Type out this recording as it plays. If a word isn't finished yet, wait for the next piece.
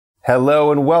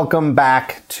Hello and welcome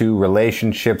back to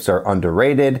Relationships Are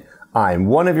Underrated. I'm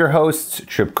one of your hosts,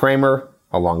 Trip Kramer,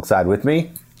 alongside with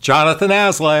me, Jonathan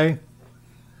Aslay.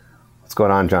 What's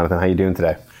going on, Jonathan? How you doing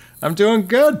today? I'm doing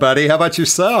good, buddy. How about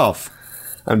yourself?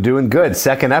 I'm doing good.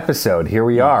 Second episode. Here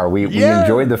we are. We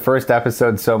enjoyed the first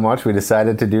episode so much, we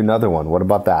decided to do another one. What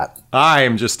about that? I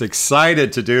am just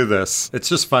excited to do this. It's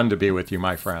just fun to be with you,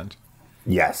 my friend.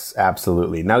 Yes,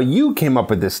 absolutely. Now, you came up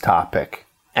with this topic,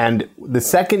 and the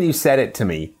second you said it to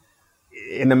me,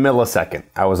 in a millisecond,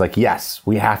 I was like, yes,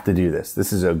 we have to do this.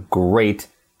 This is a great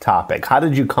topic. How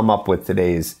did you come up with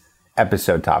today's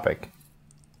episode topic?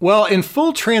 Well, in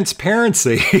full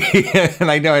transparency, and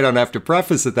I know I don't have to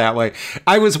preface it that way,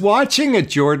 I was watching a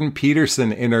Jordan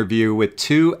Peterson interview with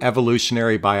two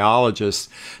evolutionary biologists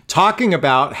talking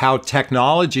about how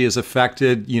technology has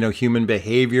affected, human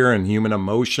behavior and human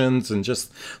emotions and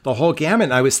just the whole gamut.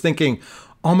 And I was thinking,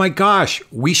 oh my gosh,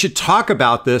 we should talk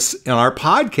about this in our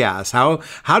podcast.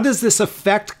 How does this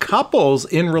affect couples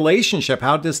in relationship?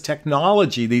 How does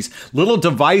technology, these little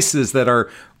devices that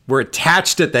we're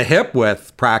attached at the hip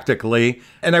with practically,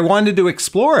 and I wanted to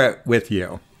explore it with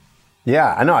you.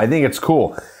 Yeah, I know. I think it's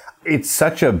cool. It's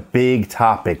such a big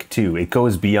topic, too. It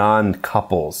goes beyond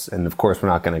couples. And of course, we're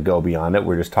not going to go beyond it.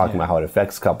 We're just talking about how it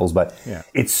affects couples. But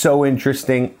it's so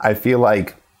interesting. I feel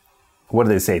like, what do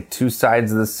they say? Two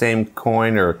sides of the same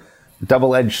coin or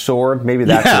double-edged sword? Maybe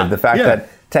that's it. The fact that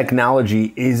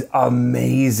technology is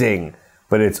amazing,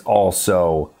 but it's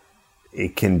also...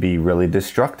 it can be really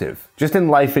destructive, just in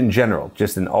life in general,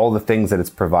 just in all the things that it's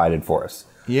provided for us.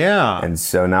 Yeah. And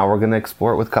so now we're going to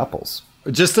explore it with couples.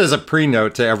 Just as a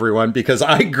pre-note to everyone, because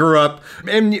I grew up,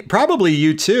 and probably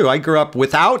you too, I grew up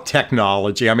without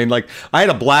technology. I mean, I had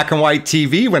a black and white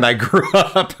TV when I grew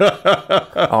up.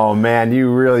 Oh man,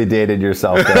 you really dated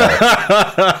yourself there.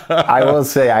 I will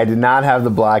say I did not have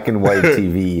the black and white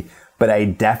TV, but I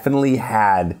definitely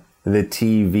had the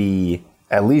TV,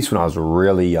 at least when I was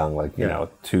really young,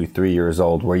 2-3 years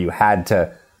old, where you had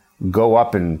to go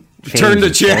up and turn the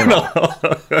channel.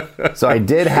 So I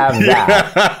did have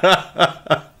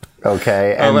that.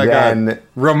 Okay. And God.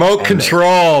 Remote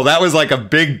control. That was like a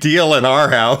big deal in our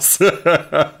house.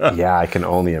 Yeah, I can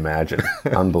only imagine.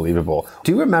 Unbelievable.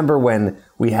 Do you remember when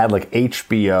we had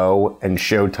HBO and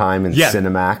Showtime and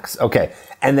Cinemax? Okay.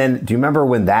 And then do you remember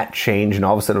when that changed and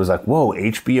all of a sudden it was like, whoa,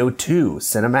 HBO 2,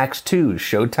 Cinemax 2,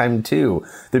 Showtime 2.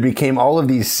 There became all of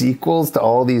these sequels to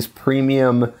all these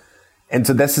premium. And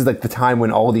so this is the time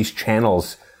when all these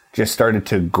channels just started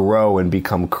to grow and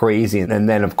become crazy. And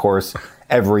then, of course,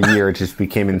 every year it just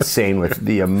became insane with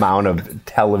the amount of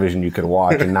television you could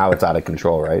watch. And now it's out of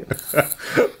control, right?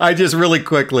 I just really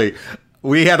quickly,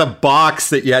 we had a box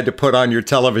that you had to put on your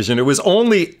television. It was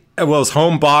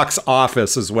Home Box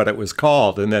Office is what it was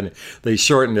called. And then they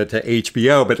shortened it to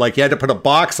HBO. But you had to put a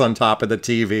box on top of the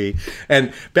TV.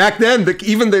 And back then,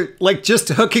 just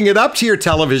hooking it up to your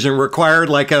television required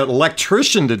an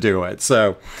electrician to do it.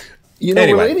 So,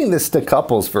 anyway. Relating this to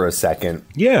couples for a second.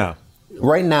 Yeah.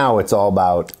 Right now, it's all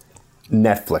about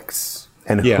Netflix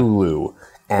and Hulu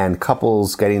and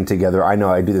couples getting together. I know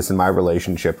I do this in my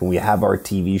relationship, and we have our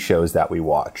TV shows that we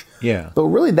watch. Yeah. But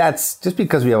really, that's just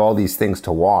because we have all these things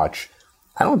to watch.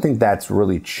 I don't think that's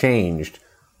really changed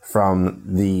from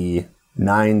the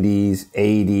 90s,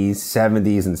 80s,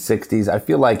 70s, and 60s. I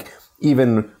feel like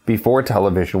even before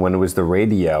television, when it was the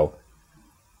radio,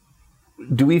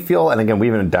 do we feel, and again, we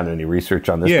haven't done any research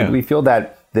on this, but do we feel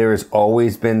that there has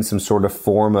always been some sort of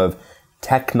form of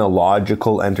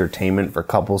technological entertainment for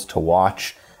couples to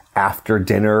watch after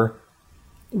dinner?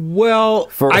 Well,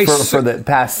 for the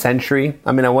past century?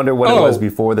 I mean, I wonder what it was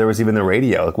before there was even the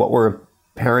radio. What were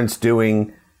parents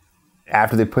doing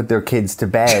after they put their kids to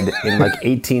bed in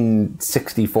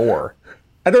 1864?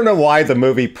 I don't know why the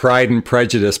movie Pride and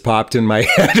Prejudice popped in my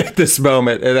head at this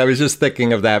moment. And I was just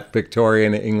thinking of that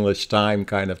Victorian English time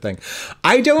kind of thing.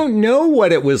 I don't know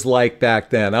what it was like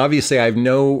back then. Obviously, I have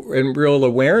no real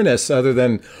awareness other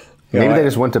than... Maybe they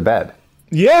just went to bed.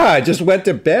 Yeah, I just went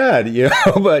to bed,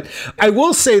 But I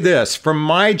will say this, from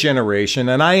my generation,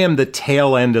 and I am the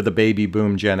tail end of the baby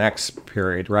boom Gen X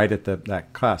period, right at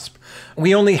that cusp,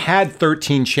 we only had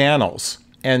 13 channels.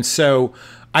 And so...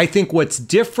 I think what's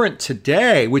different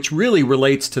today, which really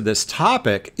relates to this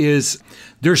topic, is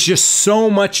there's just so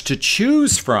much to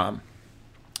choose from.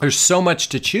 There's so much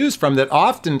to choose from that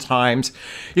oftentimes,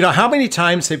 how many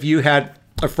times have you had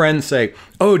a friend say,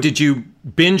 oh, did you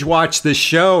binge watch this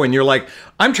show? And you're like,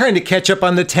 I'm trying to catch up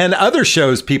on the 10 other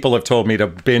shows people have told me to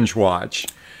binge watch.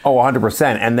 Oh,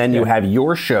 100%. And then you have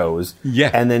your shows.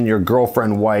 Yeah. And then your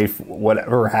girlfriend, wife,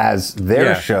 whatever has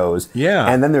their shows. Yeah.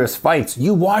 And then there's fights.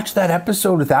 You watched that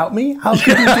episode without me? How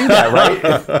could you do that,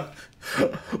 right?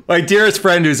 My dearest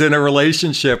friend who's in a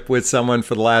relationship with someone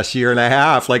for the last year and a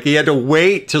half, like he had to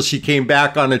wait till she came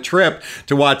back on a trip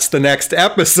to watch the next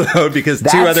episode because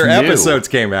two other episodes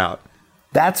came out.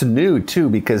 That's new, too,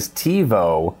 because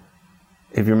TiVo,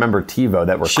 if you remember TiVo,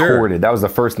 that recorded, that was the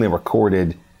first thing they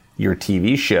recorded your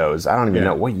TV shows. I don't even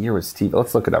know. What year was TiVo?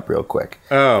 Let's look it up real quick.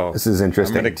 Oh. This is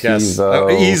interesting. I'm going to guess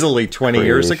easily 20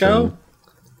 years ago?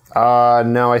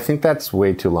 No, I think that's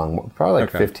way too long. Probably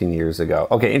like 15 years ago.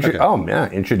 Okay. Oh, yeah.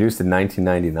 Introduced in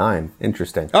 1999.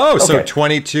 Interesting. Oh, so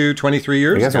 22, 23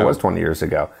 years ago. I guess it was 20 years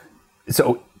ago.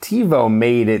 So TiVo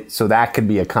made it so that could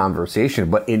be a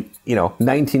conversation. But in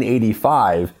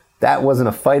 1985, that wasn't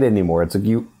a fight anymore. It's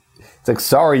like,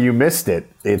 sorry, you missed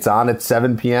it. It's on at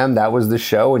 7 p.m. That was the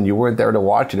show, and you weren't there to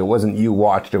watch it. It wasn't you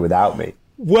watched it without me.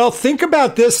 Well, think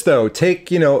about this, though. Take,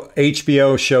 HBO,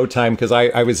 Showtime, because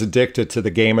I was addicted to the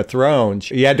Game of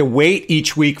Thrones. You had to wait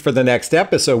each week for the next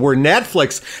episode. Where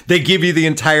Netflix, they give you the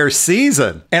entire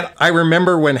season. And I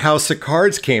remember when House of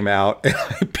Cards came out, and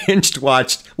I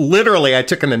binge-watched, literally, I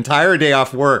took an entire day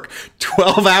off work,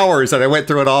 12 hours, and I went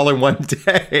through it all in one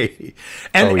day.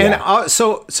 And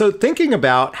so thinking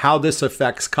about how this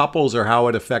affects couples or how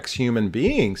it affects human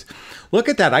beings, look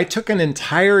at that. I took an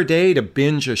entire day to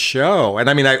binge a show.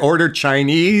 And I ordered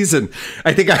Chinese, and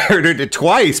I think I ordered it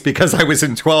twice because I was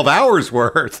in 12 hours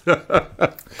worth.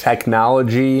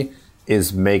 Technology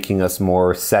is making us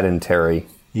more sedentary,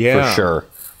 for sure.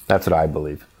 That's what I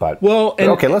believe. But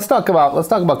okay, let's talk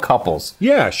about couples.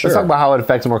 Yeah, sure. Let's talk about how it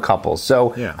affects more couples.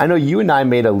 So I know you and I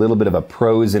made a little bit of a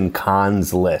pros and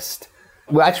cons list.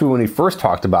 Well, actually, when we first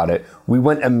talked about it, we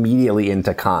went immediately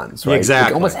into cons, right?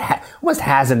 Exactly. It almost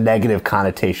has a negative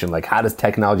connotation. Like, how does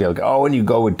technology, and you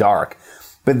go with dark.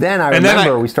 But then I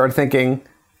remember we started thinking,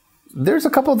 there's a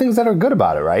couple of things that are good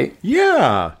about it, right?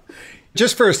 Yeah.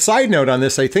 Just for a side note on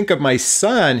this, I think of my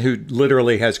son who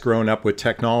literally has grown up with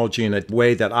technology in a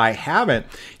way that I haven't.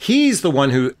 He's the one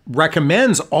who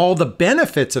recommends all the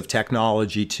benefits of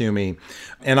technology to me.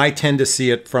 And I tend to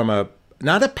see it from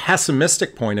not a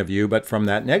pessimistic point of view, but from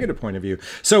that negative point of view.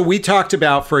 So we talked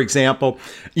about, for example,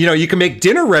 you can make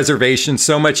dinner reservations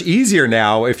so much easier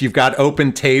now. If you've got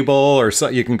Open Table or so,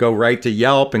 you can go right to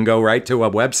Yelp and go right to a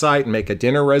website and make a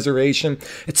dinner reservation.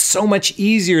 It's so much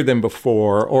easier than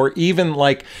before. Or even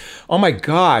like, oh my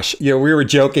gosh, we were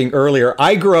joking earlier.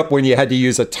 I grew up when you had to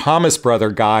use a Thomas Brother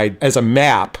guide as a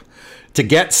map to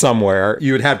get somewhere.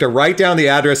 You would have to write down the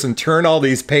address and turn all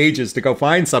these pages to go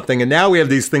find something. And now we have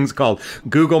these things called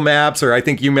Google Maps, or I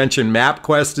think you mentioned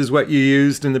MapQuest is what you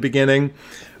used in the beginning.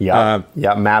 Yeah,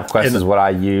 MapQuest is what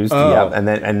I used.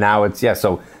 And now it's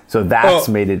So that's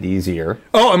made it easier.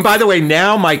 Oh, and by the way,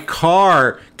 now my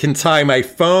car can tie my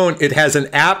phone. It has an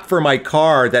app for my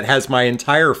car that has my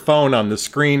entire phone on the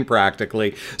screen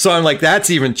practically. So I'm like, that's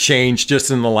even changed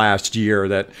just in the last year,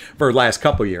 for the last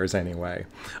couple years anyway.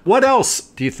 What else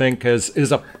do you think is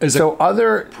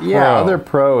other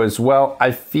pros? Well,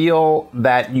 I feel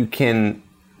that you can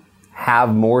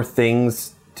have more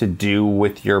things to do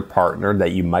with your partner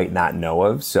that you might not know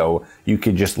of. So you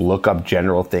could just look up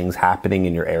general things happening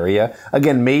in your area.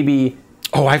 Again, maybe...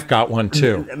 Oh, I've got one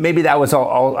too. Maybe that was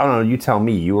all I don't know, you tell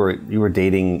me. You were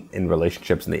dating in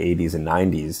relationships in the 80s and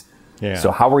 90s. Yeah.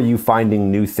 So how were you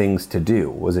finding new things to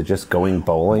do? Was it just going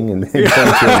bowling and going to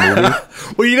a movie?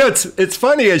 Well, it's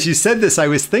funny, as you said this, I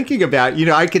was thinking about,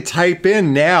 I can type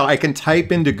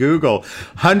into Google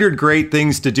 100 great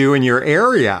things to do in your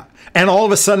area. And all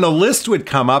of a sudden, a list would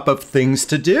come up of things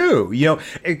to do.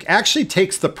 It actually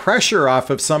takes the pressure off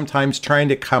of sometimes trying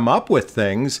to come up with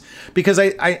things, because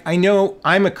I know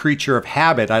I'm a creature of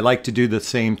habit. I like to do the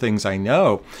same things I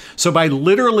know. So by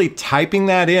literally typing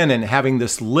that in and having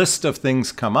this list of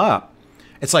things come up,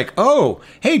 it's like, oh,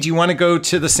 hey, do you want to go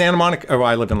to the Santa Monica? Oh,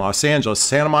 I live in Los Angeles,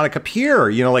 Santa Monica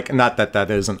Pier. Not that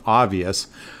isn't obvious,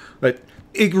 but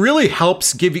it really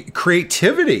helps give you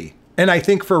creativity. And I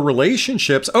think for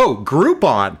relationships,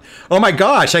 Groupon. Oh my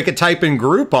gosh, I could type in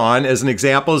Groupon as an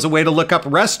example as a way to look up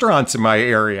restaurants in my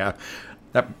area.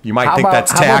 You might think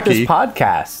that's tacky. How about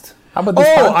this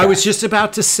podcast? I was just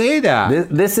about to say that.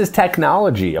 This is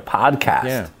technology, a podcast.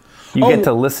 Yeah. You get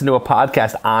to listen to a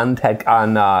podcast on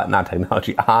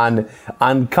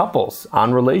couples,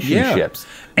 on relationships.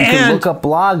 Yeah. You can look up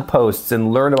blog posts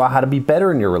and learn about how to be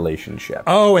better in your relationship.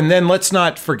 Oh, and then let's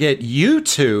not forget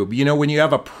YouTube. When you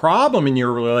have a problem in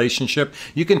your relationship,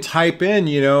 you can type in,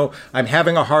 I'm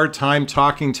having a hard time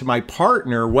talking to my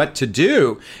partner, what to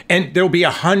do. And there'll be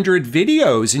 100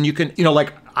 videos, and you can,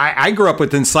 I grew up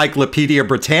with Encyclopedia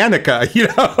Britannica,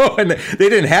 and they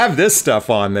didn't have this stuff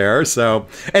on there. So,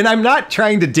 and I'm not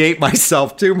trying to date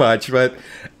myself too much, but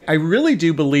I really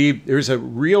do believe there's a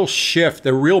real shift,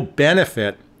 a real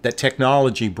benefit that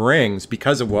technology brings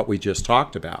because of what we just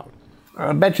talked about.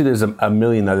 I bet you there's a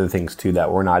million other things too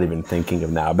that we're not even thinking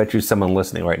of now. I bet you someone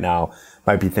listening right now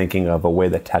might be thinking of a way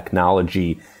that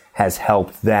technology has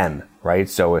helped them, right?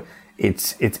 So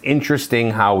it's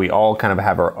interesting how we all kind of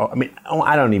have our,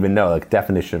 I don't even know, like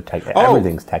definition of tech.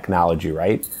 Everything's technology,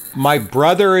 right? My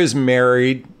brother is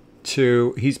married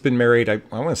he's been married, I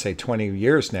want to say 20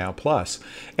 years now plus.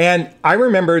 And I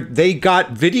remember they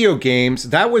got video games.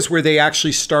 That was where they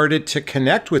actually started to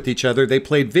connect with each other. They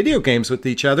played video games with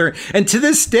each other. And to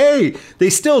this day, they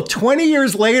still, 20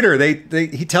 years later,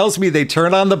 he tells me they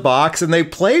turn on the box and they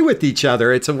play with each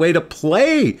other. It's a way to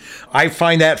play. I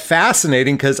find that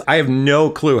fascinating because I have no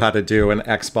clue how to do an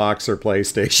Xbox or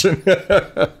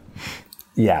PlayStation.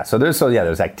 Yeah, so there's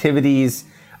activities.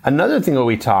 Another thing that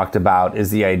we talked about is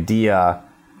the idea,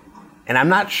 and I'm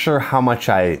not sure how much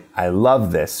I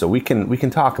love this, so we can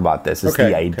talk about this, is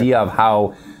the idea of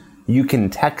how you can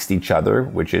text each other,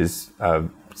 which is a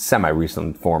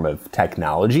semi-recent form of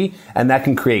technology, and that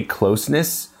can create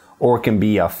closeness, or it can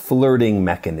be a flirting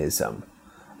mechanism,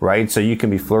 right? So you can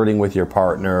be flirting with your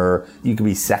partner, you can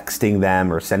be sexting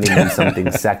them or sending them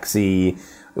something sexy.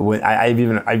 I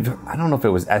don't know if it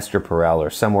was Esther Perel or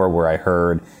somewhere where I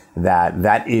heard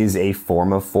that is a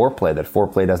form of foreplay, that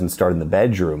foreplay doesn't start in the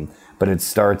bedroom, but it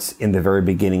starts in the very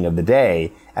beginning of the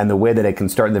day. And the way that it can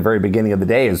start in the very beginning of the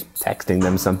day is texting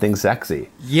them something sexy.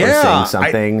 Yeah. Or saying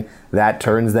something that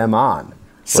turns them on.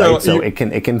 So, right? So it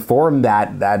can form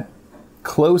that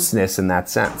closeness in that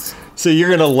sense. So you're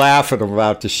going to laugh at what I'm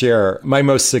about to share. My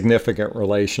most significant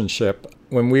relationship,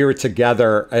 when we were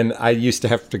together and I used to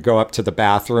have to go up to the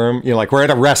bathroom, like we're at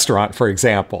a restaurant, for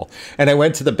example, and I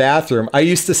went to the bathroom, I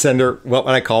used to send her what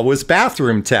I call was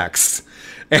bathroom texts.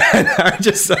 And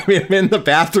I'm in the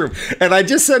bathroom and I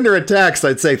just send her a text.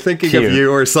 I'd say, thinking Cute. Of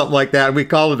you or something like that. And we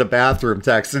call it a bathroom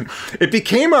text. And it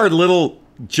became our little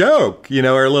joke,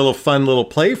 our little fun, little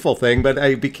playful thing. But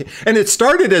and it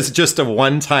started as just a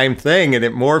one-time thing and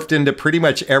it morphed into pretty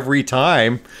much every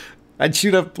time I'd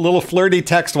shoot a little flirty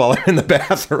text while I'm in the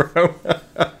bathroom.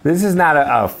 This is not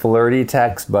a flirty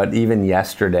text, but even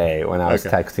yesterday when I was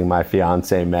texting my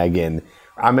fiance, Megan,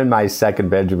 I'm in my second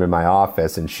bedroom in my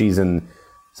office and she's in,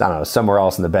 somewhere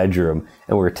else in the bedroom,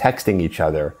 and we were texting each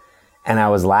other. And I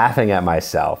was laughing at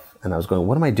myself and I was going,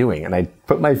 what am I doing? And I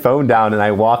put my phone down and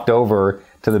I walked over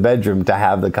to the bedroom to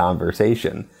have the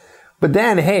conversation. But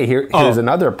then, hey, here's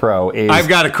another pro. I've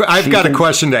got a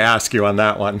question to ask you on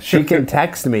that one. She can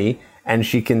text me and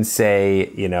she can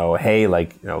say, hey,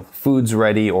 food's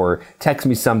ready, or text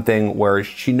me something where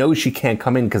she knows she can't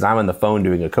come in because I'm on the phone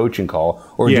doing a coaching call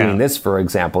or doing this, for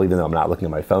example, even though I'm not looking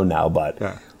at my phone now. But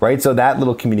right, so that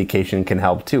little communication can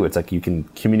help too. It's like you can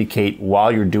communicate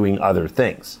while you're doing other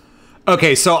things.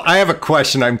 Okay, so I have a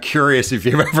question. I'm curious if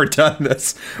you've ever done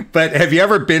this, but have you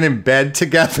ever been in bed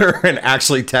together and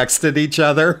actually texted each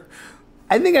other?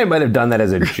 I think I might have done that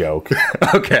as a joke.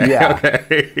 Okay. Yeah.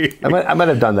 Okay. I might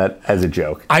have done that as a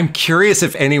joke. I'm curious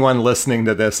if anyone listening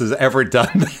to this has ever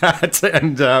done that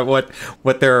and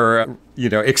what their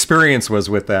experience was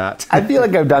with that. I feel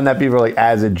like I've done that before,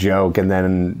 as a joke, and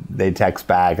then they text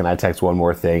back, and I text one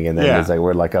more thing, and then it's like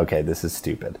we're like, okay, this is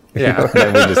stupid. Yeah.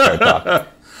 Then we just start talking.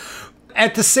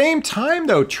 At the same time,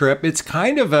 though, Trip, it's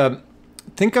kind of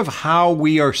think of how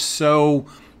we are so,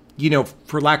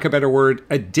 for lack of a better word,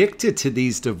 addicted to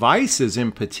these devices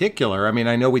in particular. I mean,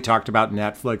 I know we talked about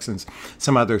Netflix and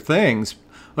some other things,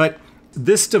 but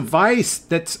this device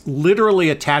that's literally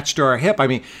attached to our hip. I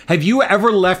mean, have you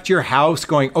ever left your house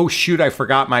going, oh, shoot, I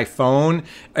forgot my phone,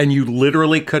 and you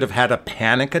literally could have had a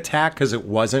panic attack because it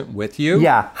wasn't with you?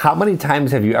 Yeah. How many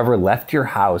times have you ever left your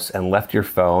house and left your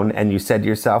phone and you said to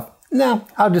yourself, no,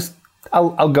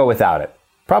 I'll go without it?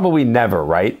 Probably never,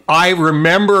 right? I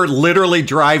remember literally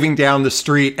driving down the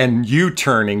street and you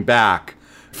turning back.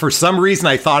 For some reason,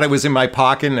 I thought it was in my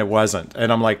pocket and it wasn't.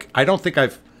 And I'm like, I don't think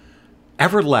I've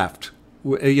ever left,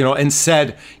 and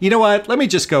said, you know what, let me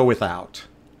just go without.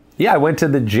 Yeah, I went to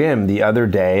the gym the other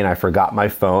day and I forgot my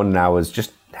phone and I was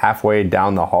just halfway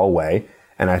down the hallway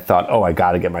and I thought, oh, I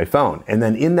got to get my phone. And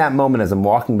then in that moment, as I'm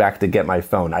walking back to get my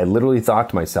phone, I literally thought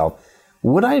to myself,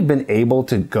 would I have been able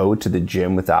to go to the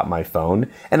gym without my phone?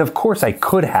 And of course I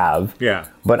could have. Yeah.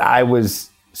 But I was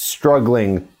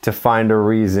struggling to find a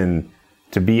reason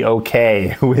to be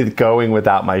okay with going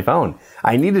without my phone.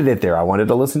 I needed it there. I wanted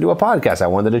to listen to a podcast. I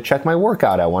wanted to check my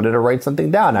workout. I wanted to write something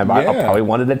down. I probably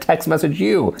wanted to text message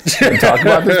you and talk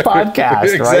about this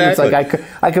podcast, Exactly. right? It's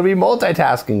like I could be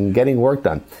multitasking, getting work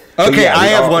done. Okay, I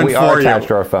have one for you. We are attached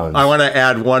to our phones. I want to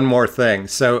add one more thing.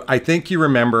 So I think you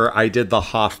remember I did the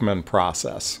Hoffman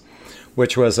process,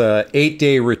 which was a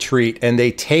 8-day retreat, and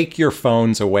they take your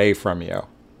phones away from you.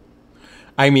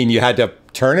 I mean, you had to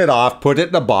turn it off, put it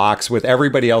in a box with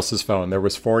everybody else's phone. There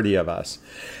was 40 of us.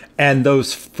 And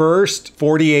those first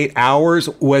 48 hours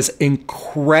was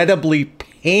incredibly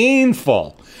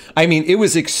painful. I mean, it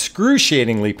was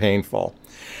excruciatingly painful.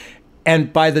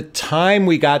 And by the time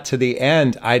we got to the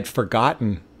end, I'd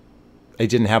forgotten I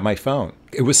didn't have my phone.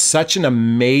 It was such an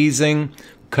amazing,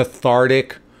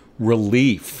 cathartic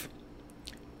relief.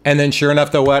 And then sure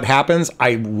enough, though, what happens?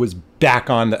 I was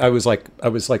back on. I was like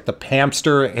the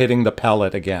hamster hitting the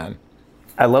pellet again.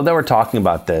 I love that we're talking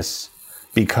about this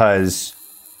because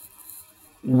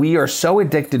we are so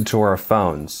addicted to our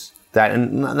phones that,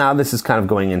 and now this is kind of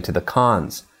going into the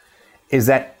cons, is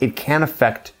that it can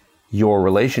affect your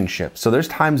relationship. So there's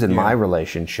times in my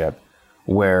relationship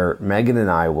where Megan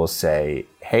and I will say,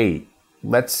 hey,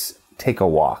 let's take a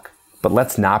walk, but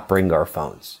let's not bring our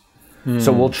phones.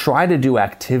 So we'll try to do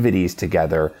activities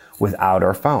together without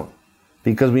our phone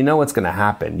because we know what's going to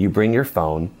happen. You bring your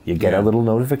phone, you get a little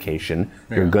notification,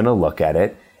 you're going to look at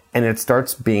it, and it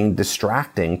starts being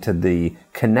distracting to the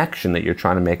connection that you're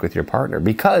trying to make with your partner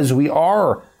because we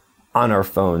are on our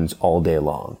phones all day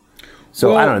long.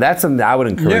 So I don't know. That's something that I would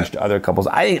encourage to other couples.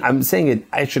 I'm saying it.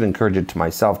 I should encourage it to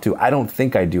myself too. I don't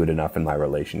think I do it enough in my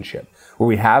relationship where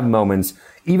we have moments,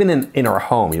 even in our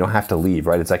home. You don't have to leave,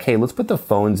 right? It's like, hey, let's put the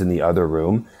phones in the other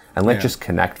room and let's just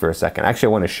connect for a second. Actually,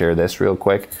 I want to share this real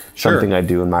quick. Something I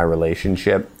do in my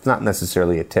relationship. It's not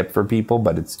necessarily a tip for people,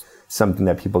 but it's something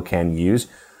that people can use.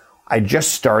 I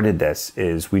just started this.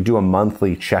 Is we do a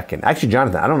monthly check-in. Actually,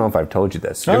 Jonathan, I don't know if I've told you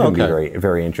this. You're going to be very,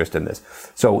 very interested in this.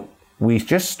 So we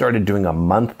just started doing a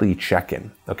monthly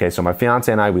check-in. Okay, so my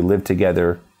fiance and I, we live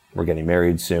together. We're getting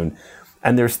married soon.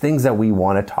 And there's things that we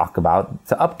want to talk about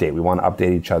to update. We want to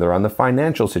update each other on the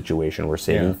financial situation. We're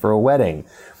saving for a wedding.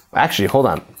 Actually, hold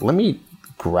on. Let me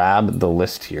grab the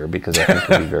list here because I think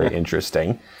it'll be very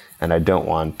interesting. And I don't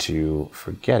want to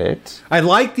forget it. I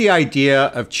like the idea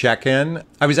of check-in.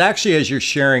 I was actually, as you're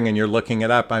sharing and you're looking it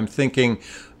up, I'm thinking,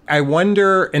 I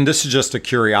wonder, and this is just a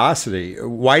curiosity,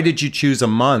 why did you choose a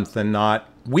month and not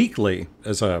weekly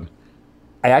as a...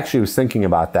 I actually was thinking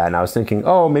about that, and I was thinking,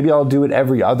 oh, maybe I'll do it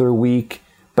every other week.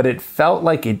 But it felt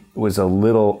like it was a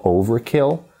little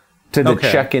overkill to the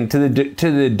check-in, to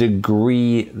the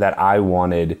degree that I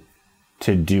wanted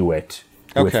to do it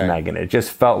with Megan. It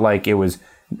just felt like it was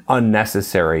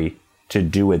unnecessary to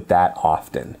do it that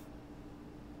often.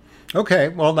 Okay,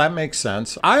 well, that makes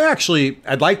sense.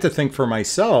 I'd like to think for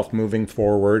myself moving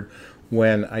forward,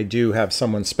 when I do have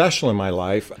someone special in my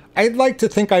life, I'd like to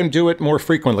think I do it more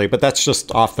frequently, but that's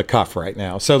just off the cuff right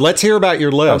now. So let's hear about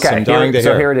your list. Okay, I'm dying to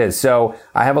hear. So here it is. So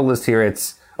I have a list here.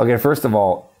 It's, okay, first of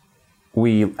all,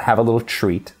 we have a little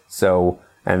treat. So,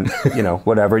 and,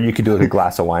 whatever, you could do it with a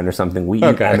glass of wine or something. We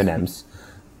eat M&Ms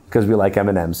because we like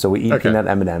M&Ms. So we eat peanut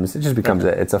M&Ms. It just becomes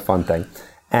it's a fun thing.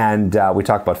 And we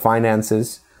talk about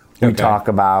finances. We talk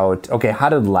about, how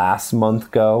did last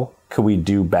month go? Could we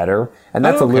do better? And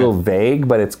that's a little vague,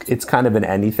 but it's kind of an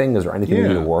anything. Is there anything we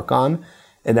need to work on?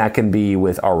 And that can be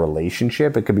with our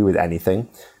relationship. It could be with anything.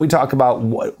 We talk about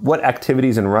what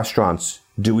activities and restaurants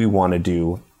do we want to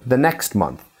do the next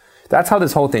month. That's how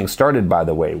this whole thing started, by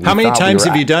the way. How many times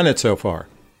have you done it so far?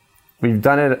 We've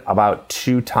done it about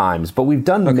 2 times, but we've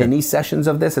done mini sessions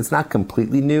of this. It's not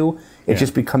completely new. It's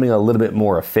just becoming a little bit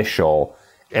more official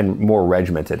and more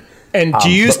regimented. And do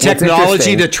you use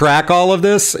technology to track all of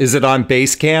this? Is it on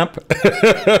Basecamp?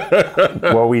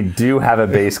 Well, we do have a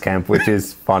Basecamp, which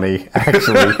is funny,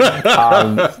 actually,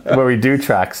 where we do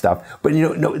track stuff. But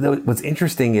what's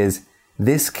interesting is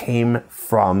this came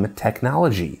from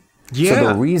technology. Yeah. So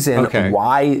the reason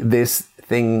why this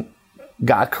thing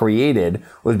got created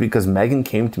was because Megan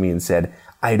came to me and said,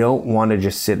 I don't want to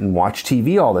just sit and watch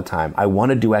TV all the time. I want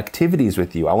to do activities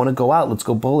with you. I want to go out. Let's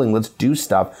go bowling. Let's do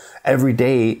stuff. Every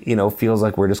day, feels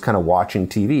like we're just kind of watching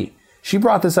TV. She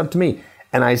brought this up to me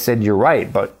and I said, you're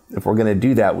right. But if we're going to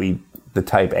do that, the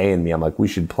type A in me, I'm like, we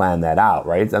should plan that out,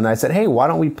 right? And I said, hey, why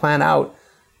don't we plan out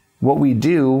what we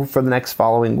do for the next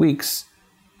following weeks?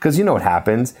 Because you know what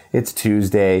happens. It's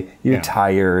Tuesday. You're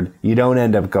tired. You don't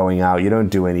end up going out. You don't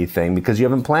do anything because you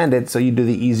haven't planned it. So you do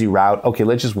the easy route. Okay,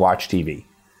 let's just watch TV.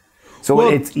 So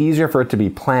it's easier for it to be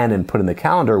planned and put in the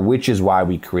calendar, which is why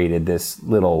we created this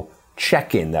little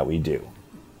check-in that we do.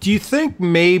 Do you think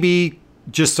maybe,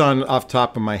 just off the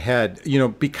top of my head,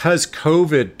 because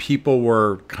COVID, people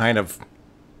were kind of,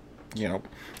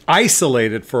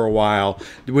 isolated for a while.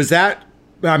 Was that,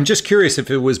 I'm just curious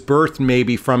if it was birthed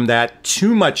maybe from that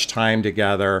too much time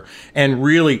together and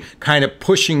really kind of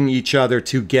pushing each other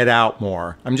to get out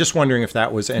more. I'm just wondering if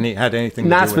that had anything to do with it.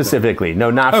 Not specifically. No,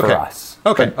 not for us.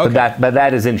 Okay. But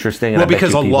that is interesting. Well,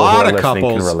 because a lot of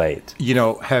couples can relate.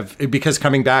 Because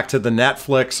coming back to the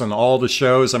Netflix and all the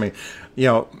shows, I mean,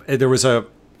 there was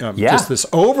just this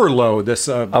overload,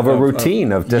 of a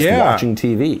routine of just watching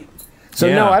TV. So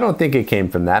no, I don't think it came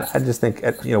from that. I just think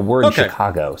we're in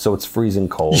Chicago, so it's freezing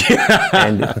cold,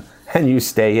 and you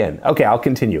stay in. Okay, I'll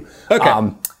continue.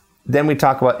 Okay. Then we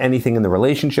talk about anything in the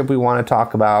relationship we want to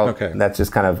talk about. Okay. That's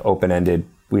just kind of open-ended.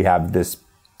 We have this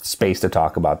space to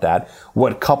talk about that.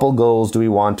 What couple goals do we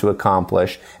want to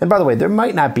accomplish? And by the way, there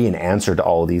might not be an answer to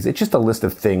all of these. It's just a list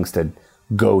of things to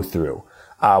go through.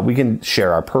 We can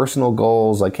share our personal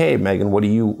goals, like, hey, Megan, what are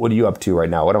you up to right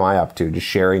now? What am I up to? Just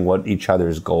sharing what each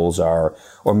other's goals are,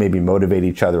 or maybe motivate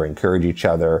each other, encourage each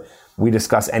other. We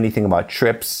discuss anything about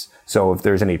trips. So if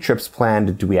there's any trips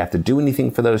planned, do we have to do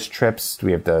anything for those trips?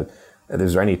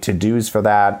 Is there any to-dos for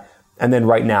that? And then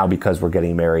right now, because we're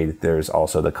getting married, there's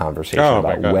also the conversation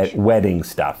about wedding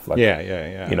stuff. Like,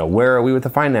 where are we with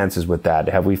the finances with that?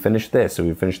 Have we finished this? Have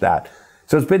we finished that?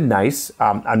 So it's been nice.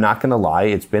 I'm not going to lie.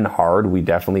 It's been hard. We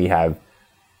definitely have,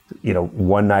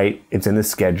 one night it's in the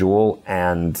schedule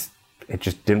and it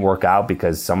just didn't work out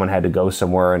because someone had to go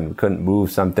somewhere and couldn't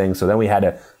move something. So then we had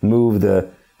to move the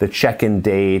check-in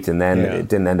date, and then it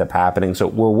didn't end up happening. So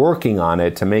we're working on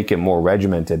it to make it more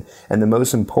regimented. And the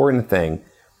most important thing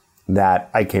that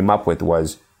I came up with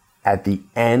was at the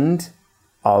end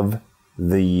of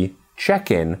the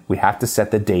check-in, we have to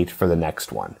set the date for the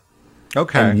next one.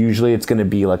 Okay. And usually it's going to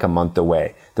be like a month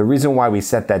away. The reason why we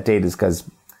set that date is because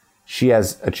she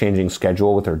has a changing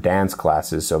schedule with her dance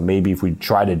classes. So maybe if we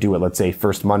try to do it, let's say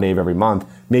first Monday of every month,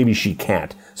 maybe she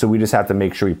can't. So we just have to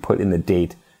make sure we put in the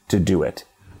date to do it.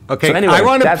 Okay. So anyway,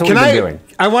 that's what we've been doing.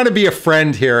 I want to be a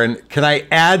friend here, and can I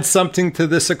add something to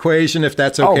this equation if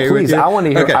that's okay with you? I want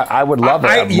to hear. Okay. I would love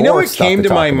it. What came to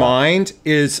my mind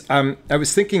is I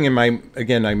was thinking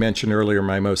I mentioned earlier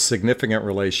my most significant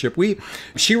relationship.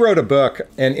 She wrote a book,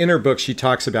 and in her book she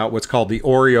talks about what's called the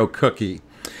Oreo cookie.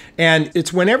 And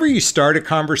it's whenever you start a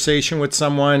conversation with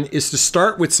someone is to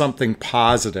start with something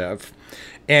positive.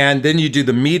 And then you do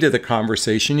the meat of the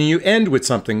conversation and you end with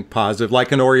something positive,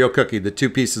 like an Oreo cookie, the 2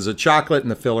 pieces of chocolate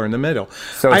and the filler in the middle.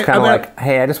 So it's kind of like,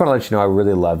 hey, I just want to let you know I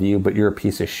really love you, but you're a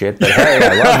piece of shit. But hey,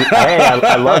 I love you. Hey,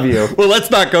 I love you. Well,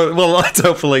 let's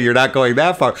hopefully you're not going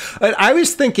that far. I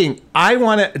was thinking,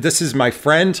 this is my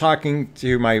friend talking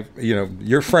to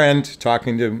your friend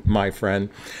talking to my friend.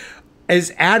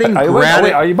 Is adding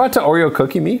gratitude. Are you about to Oreo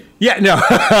cookie me? Yeah, no,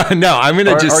 no. I'm going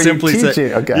to just simply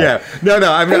say, okay. Yeah, no.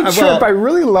 I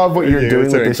really love what you're doing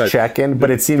with this check-in,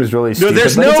 but it seems really stupid. No,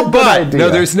 there's no but. No,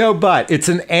 there's no but. It's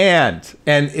an and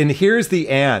here's the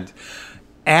and.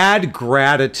 Add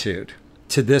gratitude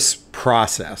to this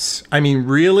process. I mean,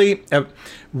 really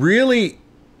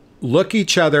look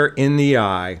each other in the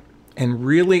eye and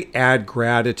really add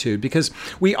gratitude, because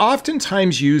we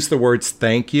oftentimes use the words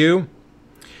 "thank you."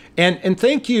 And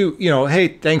thank you, hey,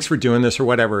 thanks for doing this or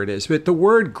whatever it is. But the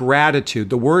word gratitude,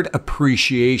 the word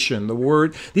appreciation,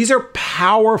 these are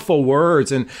powerful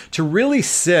words. And to really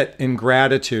sit in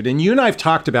gratitude, and you and I have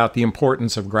talked about the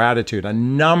importance of gratitude a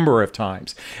number of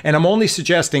times. And I'm only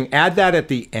suggesting add that at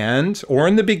the end or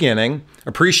in the beginning,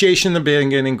 appreciation in the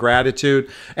beginning, gratitude.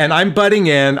 And I'm butting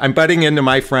into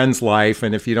my friend's life.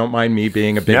 And if you don't mind me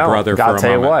being a big brother for a moment. I'll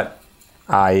tell you what,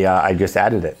 I just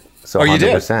added it. So 100%. You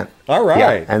did? All right.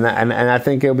 Yeah. And I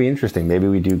think it'll be interesting. Maybe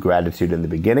we do gratitude in the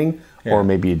beginning, or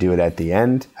maybe you do it at the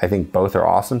end. I think both are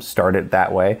awesome. Start it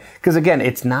that way. Because again,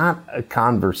 it's not a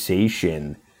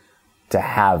conversation to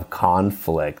have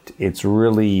conflict. It's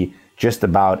really just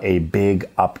about a big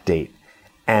update.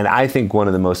 And I think one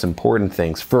of the most important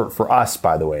things for us,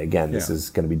 by the way, again, this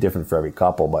is going to be different for every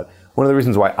couple, but one of the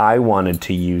reasons why I wanted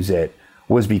to use it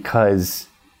was because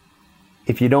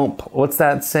if you don't, what's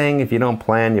that saying? If you don't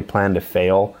plan, you plan to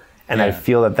fail. And I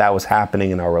feel that was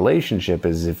happening in our relationship,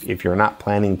 is if you're not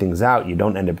planning things out, you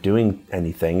don't end up doing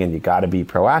anything, and you got to be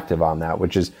proactive on that,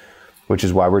 which is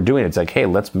why we're doing it. It's like, hey,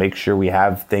 let's make sure we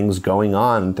have things going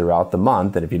on throughout the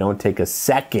month. And if you don't take a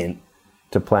second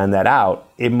to plan that out,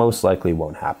 it most likely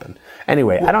won't happen.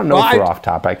 Anyway, I don't know if we're off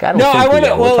topic. I don't think we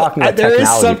are. We're talking about there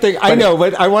technology. Is something I know,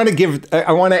 but I want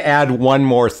to add one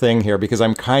more thing here because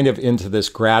I'm kind of into this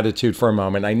gratitude for a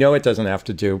moment. I know it doesn't have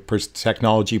to do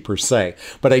technology per se,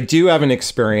 but I do have an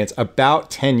experience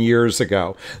about 10 years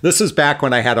ago. This is back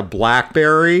when I had a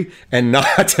BlackBerry and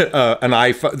not an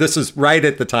iPhone. This is right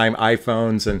at the time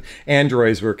iPhones and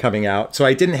Androids were coming out. So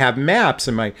I didn't have maps,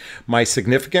 and my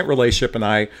significant relationship and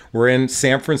I were in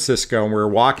San Francisco, and we were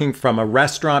walking from a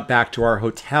restaurant back to our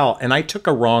hotel, and I took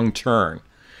a wrong turn.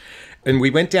 And we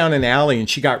went down an alley, and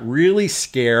she got really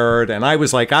scared, and I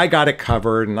was like, I got it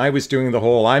covered, and I was doing the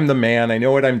whole I'm the man, I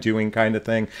know what I'm doing kind of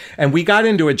thing. And we got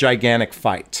into a gigantic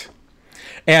fight.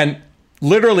 And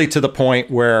literally to the point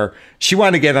where she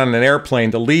wanted to get on an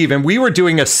airplane to leave, and we were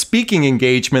doing a speaking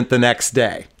engagement the next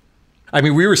day. I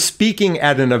mean, we were speaking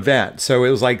at an event, so it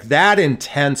was like that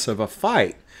intense of a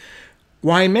fight.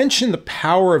 Why I mentioned the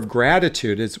power of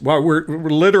gratitude is, well, we're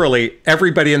literally,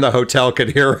 everybody in the hotel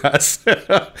could hear us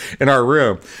in our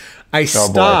room. I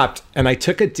stopped and I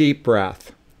took a deep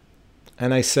breath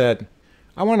and I said,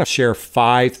 I want to share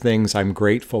 5 things I'm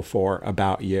grateful for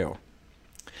about you.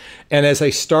 And as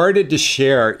I started to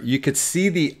share, you could see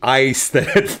the ice that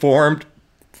had formed,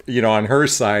 on her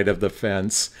side of the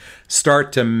fence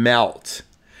start to melt.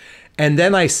 And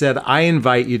then I said, I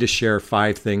invite you to share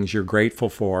 5 things you're grateful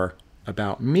for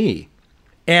about me.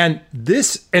 And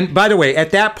by the way, at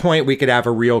that point, we could have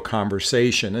a real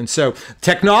conversation. And so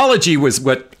technology was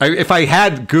if I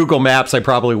had Google Maps, I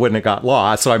probably wouldn't have got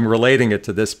lost. So I'm relating it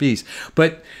to this piece.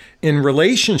 But in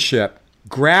relationship,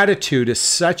 gratitude is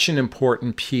such an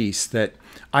important piece that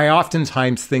I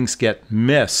oftentimes things get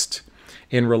missed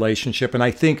in relationship. And I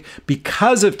think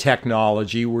because of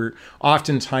technology, we're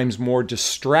oftentimes more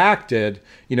distracted,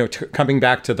 coming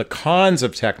back to the cons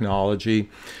of technology,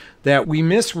 that we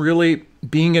miss really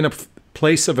being in a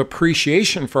place of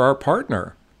appreciation for our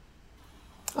partner.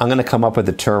 I'm going to come up with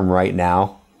a term right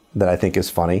now that I think is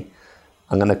funny.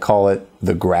 I'm going to call it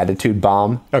the gratitude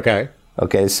bomb. Okay.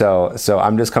 So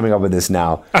I'm just coming up with this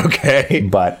now. Okay.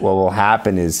 But what will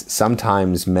happen is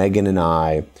sometimes Megan and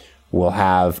I will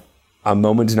have a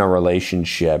moment in our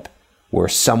relationship where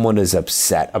someone is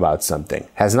upset about something.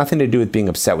 Has nothing to do with being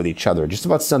upset with each other, just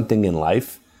about something in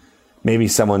life. Maybe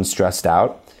someone's stressed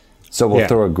out. So we'll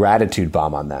throw a gratitude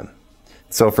bomb on them.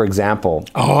 So for example...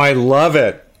 Oh, I love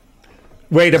it.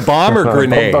 Wait, a bomb or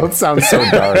grenade? Both sound so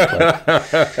dark.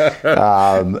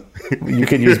 You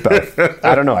can use both.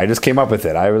 I don't know. I just came up with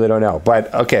it. I really don't know.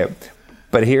 But okay.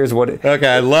 But here's what... Okay,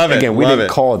 I love it. Again, we didn't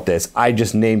call it this. I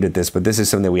just named it this. But this is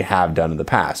something that we have done in the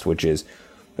past, which is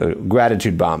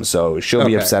gratitude bomb. So she'll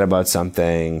be upset about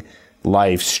something,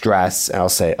 life, stress. And I'll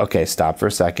say, okay, stop for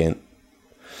a second.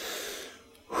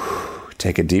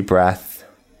 Take a deep breath.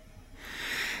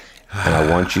 And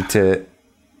I want you to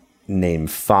name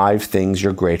 5 things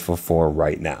you're grateful for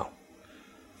right now.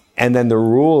 And then the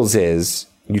rules is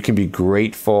you can be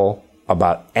grateful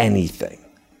about anything.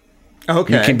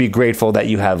 Okay. You can be grateful that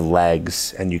you have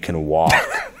legs and you can walk.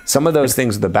 Some of those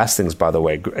things are the best things, by the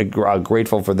way.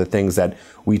 Grateful for the things that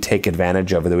we take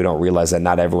advantage of that we don't realize that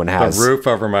not everyone has. The roof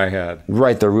over my head.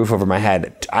 Right, the roof over my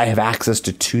head. I have access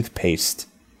to toothpaste.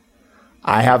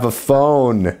 I have a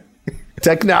phone.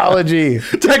 Technology. Is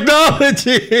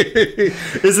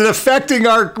it affecting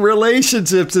our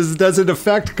relationships? Does it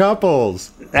affect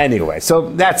couples? Anyway, so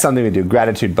that's something we do.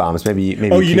 Gratitude bombs. Maybe.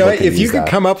 Oh, if you could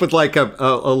come up with like a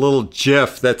little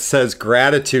GIF that says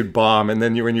gratitude bomb, and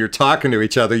then when you're talking to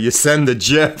each other, you send the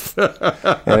GIF.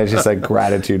 And it's just like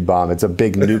gratitude bomb. It's a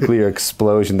big nuclear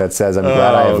explosion that says, I'm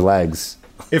glad I have legs.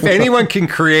 If anyone can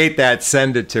create that,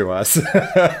 send it to us.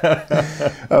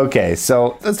 Okay,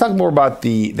 so let's talk more about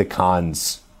the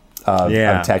cons of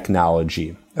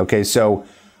technology. Okay, so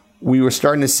we were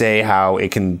starting to say how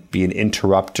it can be an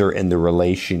interrupter in the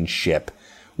relationship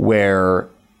where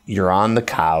you're on the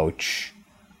couch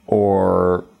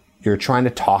or you're trying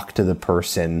to talk to the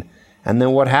person, and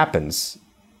then what happens?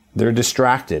 They're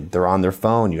distracted. They're on their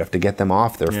phone. You have to get them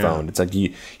off their phone. It's like,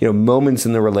 moments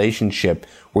in the relationship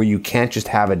where you can't just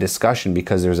have a discussion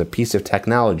because there's a piece of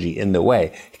technology in the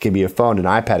way. It could be a phone, an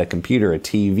iPad, a computer, a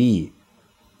TV,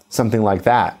 something like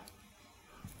that.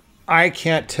 I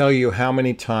can't tell you how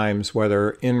many times,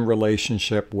 whether in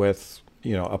relationship with,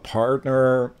 a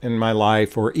partner in my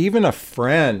life or even a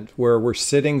friend, where we're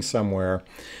sitting somewhere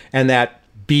and that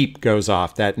beep goes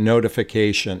off, that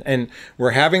notification, and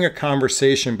we're having a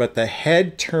conversation, but the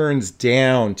head turns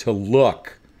down to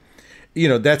look.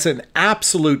 That's an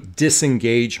absolute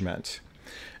disengagement.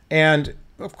 And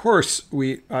of course,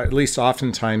 we, at least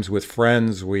oftentimes with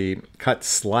friends, we cut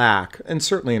slack, and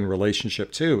certainly in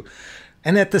relationship too.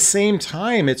 And at the same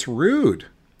time, it's rude.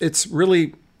 It's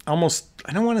really almost,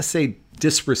 I don't want to say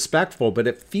disrespectful, but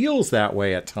it feels that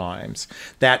way at times.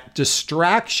 That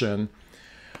distraction,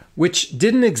 which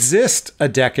didn't exist a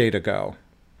decade ago.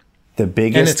 The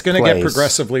biggest and it's going to get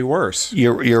progressively worse.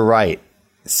 You're right.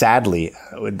 Sadly,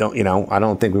 I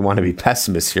don't think we want to be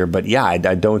pessimists here, but yeah, I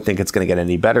don't think it's going to get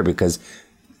any better because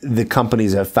the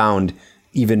companies have found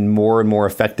even more and more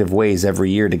effective ways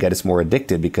every year to get us more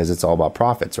addicted because it's all about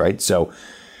profits, right? So,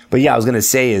 but yeah, I was going to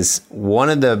say is one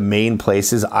of the main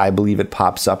places I believe it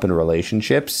pops up in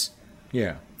relationships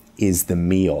is the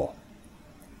meal.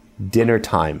 Dinner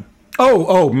time.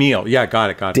 Meal. Yeah,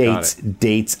 got it.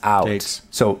 Dates out.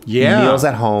 So meals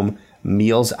at home,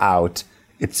 meals out.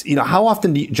 It's, how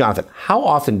often do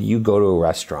you go to a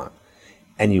restaurant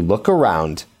and you look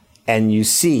around and you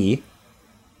see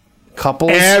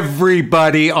couples?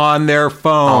 Everybody on their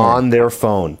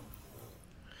phone.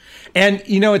 And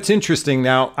it's interesting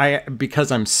now,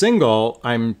 because I'm single,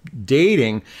 I'm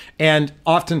dating, and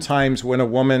oftentimes when a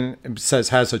woman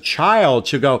has a child,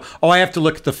 she'll go, I have to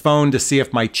look at the phone to see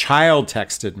if my child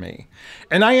texted me.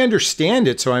 And I understand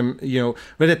it, so I'm,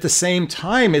 but at the same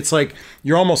time, it's like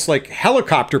you're almost like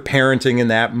helicopter parenting in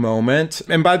that moment.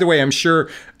 And by the way, I'm sure,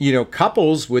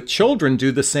 couples with children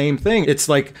do the same thing. It's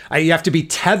like you have to be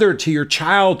tethered to your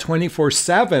child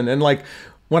 24/7. And like,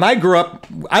 when I grew up,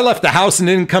 I left the house and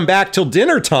didn't come back till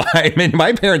dinner time, and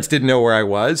my parents didn't know where I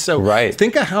was. So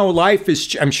think of how life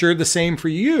is, I'm sure the same for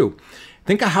you.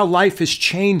 Think of how life has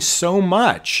changed so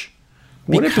much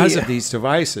because of these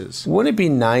devices. Wouldn't it be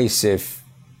nice if,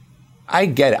 I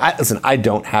get it. Listen, I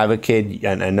don't have a kid,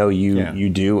 and I know you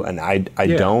do, and I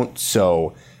don't,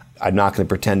 so I'm not going to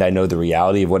pretend I know the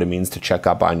reality of what it means to check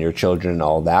up on your children and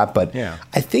all that, but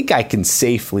I think I can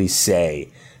safely say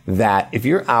that if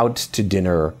you're out to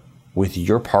dinner with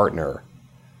your partner,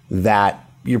 that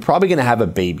you're probably going to have a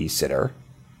babysitter.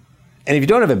 And if you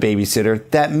don't have a babysitter,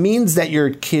 that means that your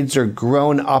kids are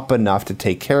grown up enough to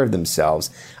take care of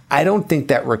themselves. I don't think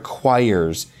that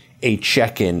requires a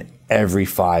check-in every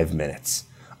 5 minutes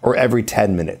or every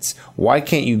 10 minutes. Why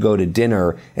can't you go to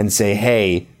dinner and say,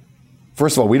 hey,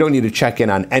 first of all, we don't need to check in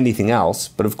on anything else,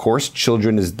 but of course,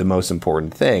 children is the most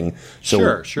important thing.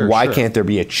 So why can't there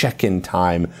be a check-in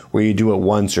time where you do it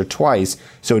once or twice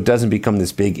so it doesn't become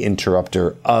this big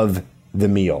interrupter of the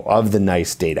meal, of the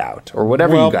nice date out, or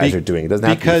whatever you guys are doing? It doesn't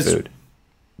have to be food.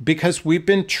 Because we've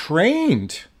been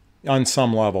trained on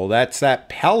some level. That's that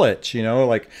pellet,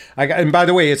 and by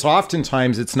the way, it's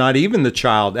not even the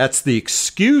child. That's the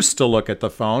excuse to look at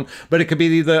the phone, but it could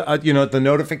be the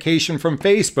notification from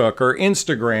Facebook or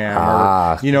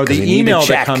Instagram or, the email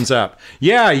that comes up.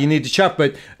 Yeah, you need to check,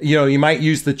 but you might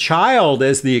use the child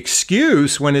as the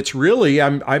excuse when it's really,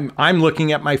 I'm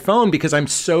looking at my phone because I'm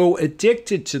so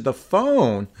addicted to the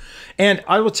phone. And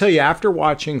I will tell you, after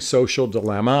watching Social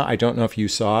Dilemma, I don't know if you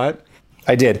saw it.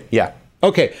 I did. Yeah.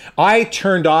 Okay, I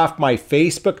turned off my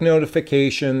Facebook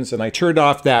notifications and I turned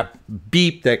off that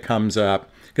beep that comes up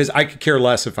because I could care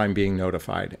less if I'm being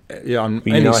notified on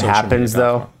any what happens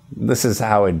though? This is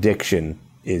how addiction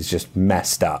is just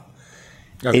messed up.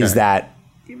 Okay. Is that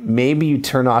maybe you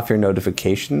turn off your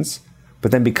notifications, but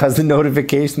then because the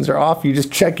notifications are off, you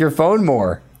just check your phone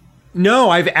more.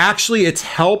 No, it's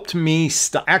helped me.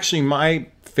 Actually, my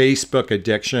Facebook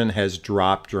addiction has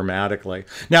dropped dramatically.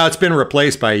 Now it's been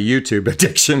replaced by a YouTube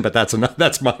addiction, but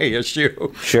that's my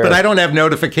issue. Sure. But I don't have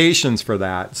notifications for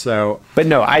that. So, but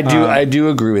no, I do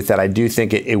agree with that. I do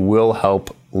think it will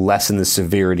help lessen the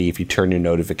severity if you turn your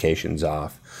notifications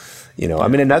off. I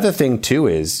mean, another thing too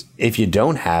is if you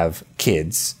don't have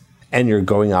kids and you're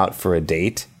going out for a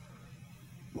date,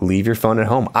 leave your phone at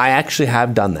home. I actually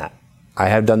have done that. I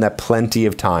have done that plenty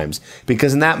of times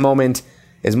because in that moment,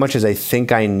 as much as I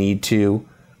think I need to,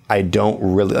 I don't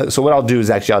really. So what I'll do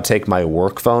is I'll take my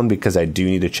work phone because I do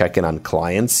need to check in on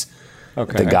clients,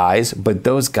 the guys. But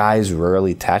those guys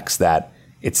rarely text that.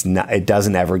 It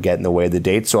doesn't ever get in the way of the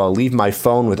date. So I'll leave my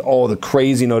phone with all the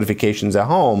crazy notifications at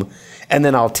home, and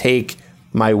then I'll take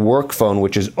my work phone,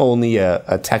 which is only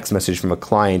a text message from a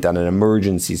client on an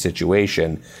emergency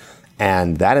situation,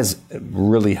 and that has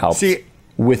really helped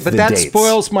with the dates.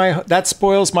 That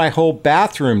spoils my whole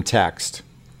bathroom text.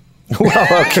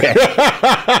 Well, okay.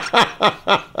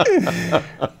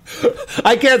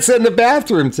 I can't send a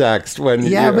bathroom text when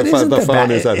the phone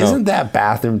is at home. Isn't that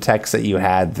bathroom text that you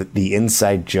had the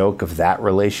inside joke of that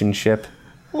relationship?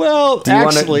 Well, do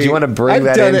you want to bring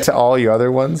that into all your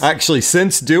other ones? Actually,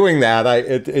 since doing that,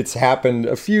 it's happened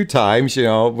a few times,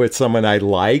 with someone I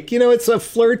like. It's a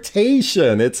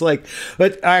flirtation. It's like,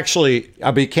 but actually,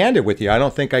 I'll be candid with you. I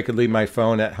don't think I could leave my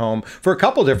phone at home for a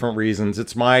couple different reasons.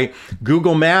 It's my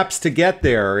Google Maps to get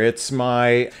there. It's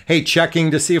my, hey,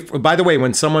 checking to see if, by the way,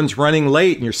 when someone's running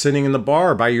late and you're sitting in the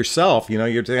bar by yourself,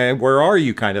 you're saying, where are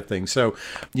you kind of thing. So,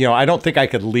 I don't think I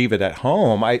could leave it at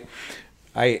home.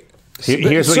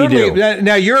 Here's what you do.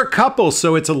 Now, you're a couple,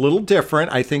 so it's a little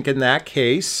different. I think in that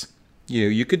case,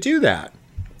 you could do that.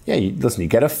 Yeah, listen, you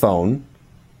get a phone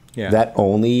that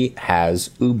only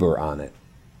has Uber on it.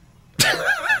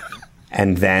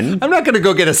 And then... I'm not going to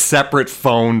go get a separate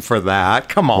phone for that.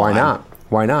 Come on.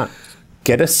 Why not?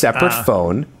 Get a separate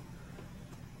phone.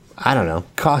 I don't know.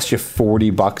 Cost you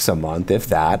 $40 a month, if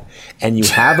that. And you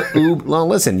have Uber... Well,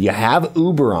 listen, you have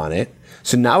Uber on it.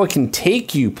 So now it can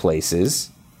take you places...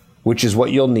 which is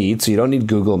what you'll need. So you don't need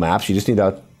Google Maps. You just need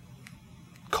to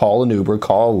call an Uber,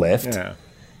 call a Lyft. Yeah.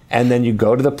 And then you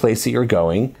go to the place that you're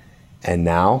going. And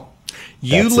now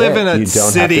you live in a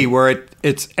city where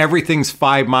it's everything's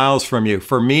 5 miles from you.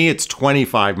 For me, it's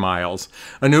 25 miles.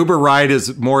 An Uber ride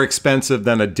is more expensive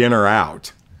than a dinner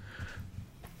out.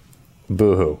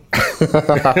 Boo-hoo.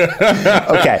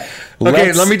 Okay.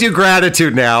 Okay, let me do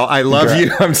gratitude now. I love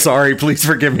you. I'm sorry. Please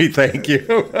forgive me. Thank you.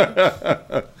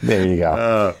 There you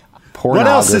go.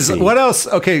 Pornography. What else?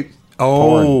 Okay.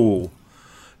 Oh. Porn.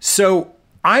 So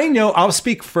I know, I'll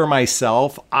speak for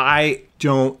myself. I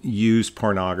don't use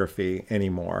pornography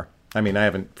anymore. I mean, I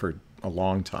haven't for a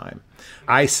long time.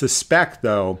 I suspect,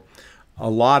 though, a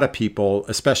lot of people,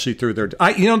 especially through their...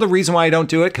 the reason why I don't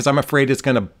do it? Because I'm afraid it's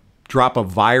going to drop a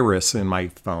virus in my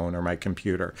phone or my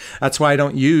computer. That's why I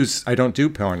don't do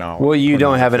pornography. Well, you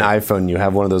don't have an iPhone. You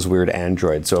have one of those weird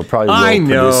Androids, so it probably will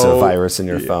produce a virus in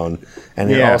your phone. And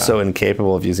you're also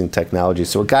incapable of using technology.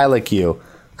 So a guy like you...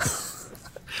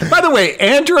 By the way,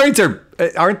 Androids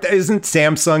isn't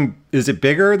Samsung, is it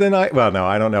bigger than well, no,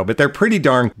 I don't know, but they're pretty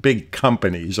darn big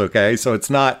companies, okay? So it's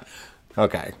not...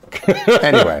 Okay.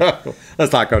 Anyway.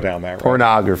 Let's not go down that road.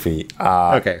 Pornography.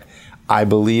 Okay. I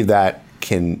believe that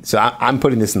so I'm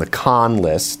putting this in the con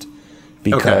list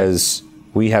because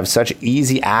we have such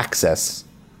easy access.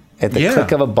 At the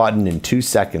click of a button in 2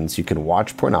 seconds, you can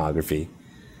watch pornography.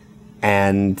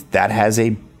 And that has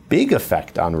a big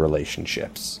effect on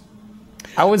relationships.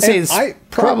 I would say it's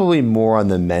probably more on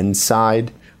the men's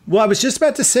side. Well, I was just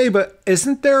about to say, but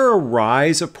isn't there a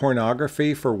rise of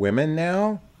pornography for women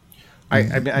now? I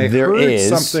heard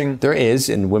something. There is,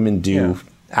 and women do,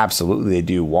 absolutely, they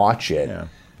do watch it.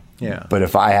 Yeah. But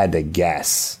if I had to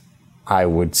guess, I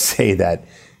would say that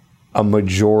a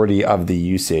majority of the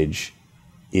usage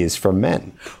is from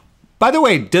men. By the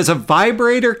way, does a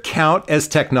vibrator count as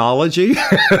technology?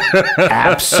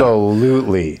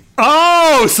 Absolutely.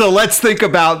 Oh, so let's think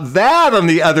about that on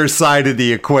the other side of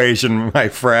the equation, my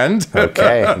friend.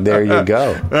 Okay, there you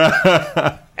go.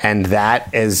 And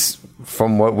that is,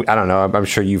 from what I don't know, I'm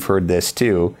sure you've heard this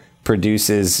too,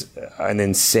 produces an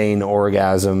insane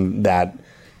orgasm that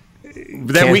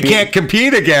we can't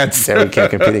compete against.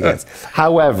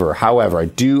 However, I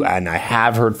do, and I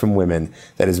have heard from women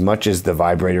that as much as the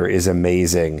vibrator is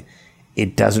amazing,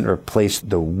 it doesn't replace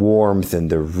the warmth and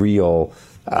the real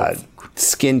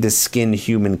skin-to-skin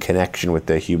human connection with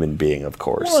the human being, of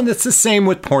course. Well, and it's the same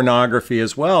with pornography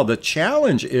as well. The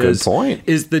challenge is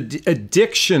the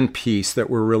addiction piece that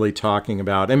we're really talking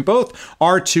about. And both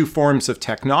are two forms of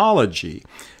technology.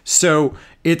 So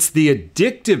it's the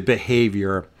addictive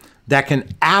behavior that can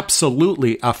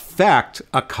absolutely affect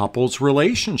a couple's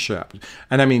relationship.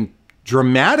 And I mean,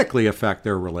 dramatically affect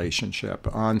their relationship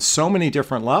on so many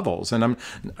different levels. And I'm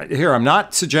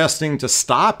not suggesting to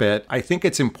stop it. I think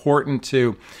it's important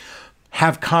to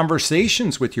have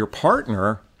conversations with your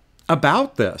partner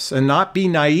about this and not be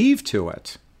naive to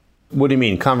it. What do you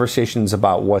mean? Conversations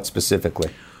about what specifically?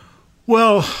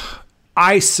 Well,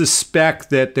 I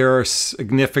suspect that there are a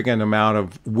significant amount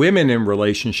of women in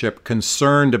relationship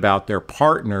concerned about their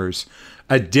partners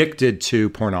addicted to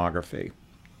pornography.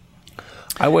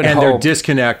 Their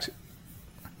disconnect.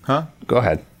 Huh? Go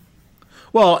ahead.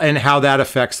 Well, and how that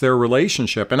affects their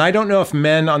relationship. And I don't know if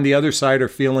men on the other side are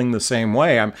feeling the same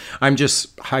way. I'm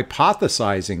just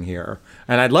hypothesizing here.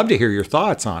 And I'd love to hear your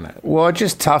thoughts on it. Well, it's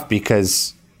just tough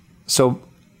because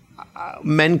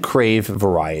men crave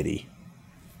variety.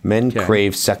 Men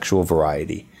crave sexual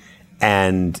variety.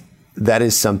 And that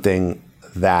is something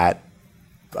that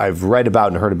I've read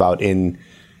about and heard about in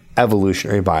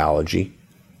evolutionary biology,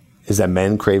 is that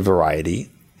men crave variety.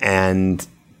 And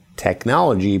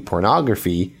technology,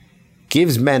 pornography,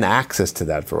 gives men access to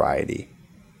that variety.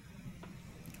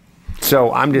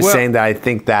 So I'm just saying that I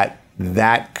think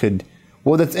that could,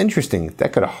 well, that's interesting.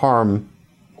 That could harm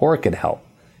or it could help.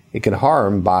 It could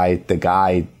harm by the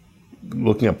guy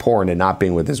looking at porn and not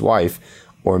being with his wife,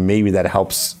 or maybe that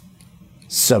helps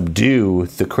subdue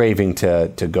the craving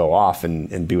to go off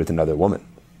and be with another woman.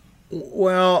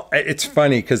 Well, it's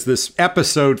funny because this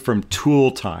episode from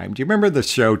Tool Time. Do you remember the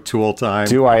show Tool Time?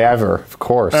 Do I ever? Of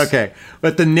course. Okay,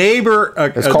 but the neighbor.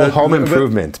 It's called Home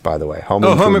Improvement, by the way. Home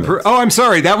Improvement. Oh, I'm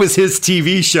sorry. That was his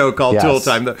TV show called Tool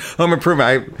Time. The Home Improvement.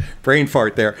 I brain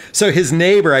fart there. So his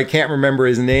neighbor, I can't remember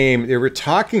his name. They were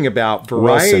talking about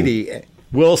Variety.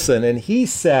 Wilson, and he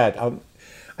said,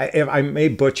 I may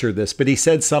butcher this, but he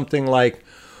said something like,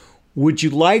 would you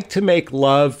like to make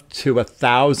love to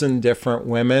 1,000 different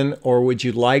women, or would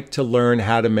you like to learn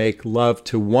how to make love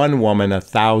to one woman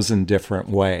 1,000 different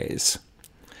ways?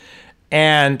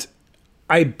 And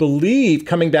I believe,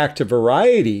 coming back to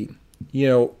Variety,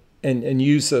 and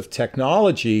use of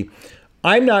technology,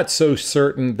 I'm not so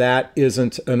certain that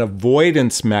isn't an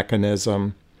avoidance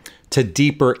mechanism to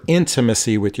deeper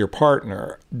intimacy with your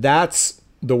partner. That's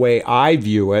the way I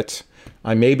view it.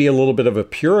 I may be a little bit of a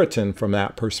Puritan from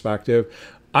that perspective.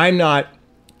 I'm not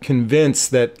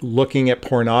convinced that looking at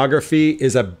pornography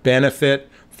is a benefit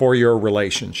for your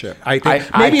relationship. I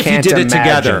think maybe if you did it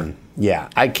together. Yeah,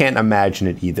 I can't imagine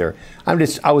it either. I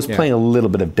was playing a little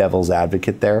bit of devil's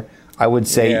advocate there. I would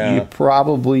say you're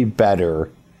probably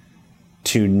better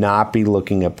to not be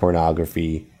looking at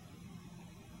pornography.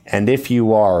 And if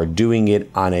you are, doing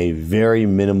it on a very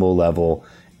minimal level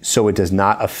so it does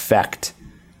not affect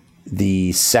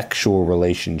the sexual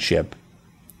relationship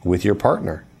with your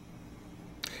partner.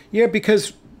 Yeah,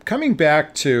 because coming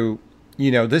back to,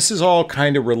 this is all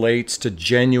kind of relates to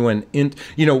genuine,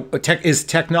 is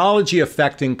technology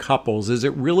affecting couples? Is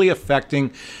it really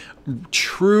affecting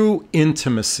true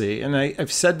intimacy? And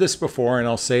I've said this before, and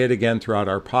I'll say it again throughout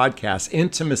our podcast.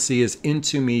 Intimacy is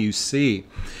into me, you see.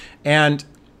 And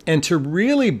to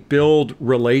really build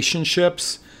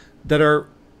relationships that are,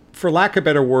 for lack of a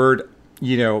better word,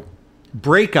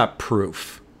 breakup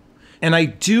proof. And I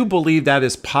do believe that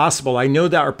is possible. I know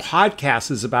that our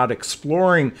podcast is about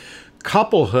exploring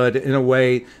couplehood in a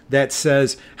way that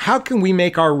says, how can we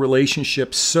make our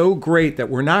relationship so great that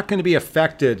we're not going to be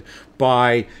affected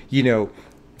by,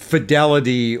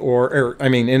 infidelity, or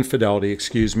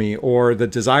the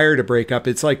desire to break up.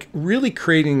 It's like really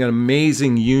creating an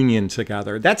amazing union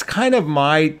together. That's kind of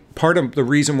my part of the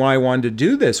reason why I wanted to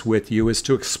do this with you, is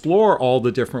to explore all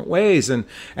the different ways. And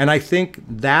I think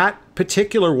that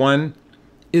particular one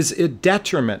is a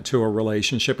detriment to a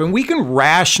relationship. And we can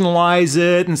rationalize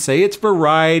it and say it's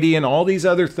variety and all these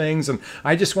other things, and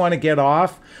I just want to get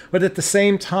off. But at the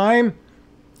same time,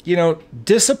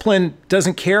 discipline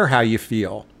doesn't care how you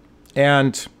feel.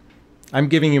 And I'm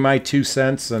giving you my 2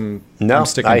 cents, and I'm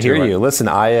sticking to it. I hear you. Listen,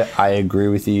 I agree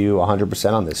with you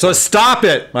 100% on this. So stop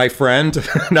it, my friend.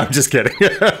 No, I'm just kidding.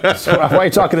 So why are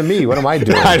you talking to me? What am I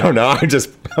doing? I don't know. I'm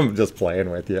just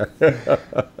playing with you.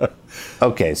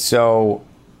 Okay, so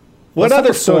what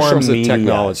other forms of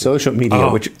technology? Social media,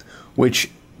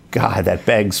 which God, that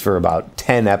begs for about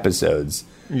 10 episodes.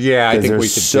 Yeah, I think we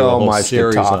could do a whole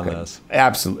series on this.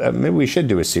 Absolutely. Maybe we should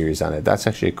do a series on it. That's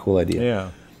actually a cool idea.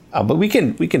 Yeah. But we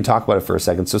can talk about it for a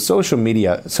second. So social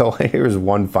media. So here's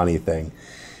one funny thing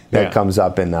that comes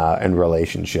up in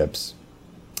relationships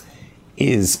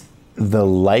is the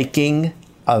liking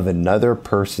of another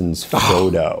person's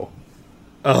photo.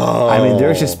 Oh. I mean,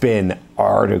 there's just been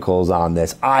articles on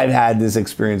this. I've had this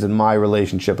experience in my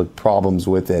relationship with problems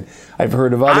with it. I've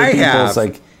heard of other people's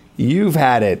like. You've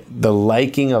had it, the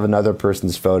liking of another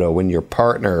person's photo, when your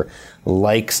partner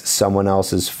likes someone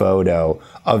else's photo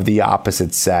of the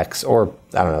opposite sex, or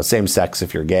I don't know, same sex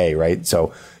if you're gay, right?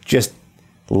 So just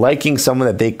liking someone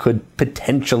that they could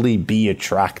potentially be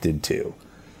attracted to.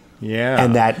 Yeah.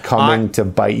 And that coming to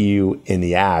bite you in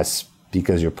the ass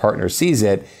because your partner sees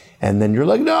it. And then you're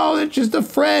like, no, it's just a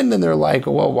friend. And they're like,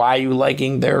 well, why are you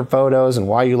liking their photos? And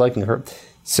why are you liking her?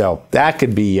 So that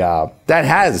could be, that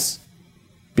has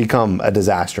become a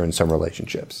disaster in some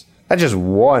relationships. That's just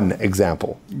one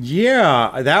example.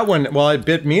 Yeah, that one, well, it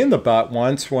bit me in the butt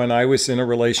once when I was in a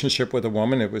relationship with a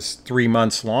woman. It was 3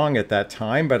 months long at that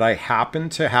time, but I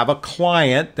happened to have a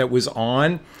client that was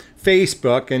on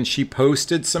Facebook, and she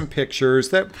posted some pictures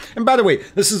that, and by the way,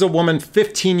 this is a woman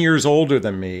 15 years older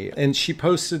than me, and she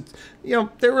posted,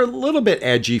 they were a little bit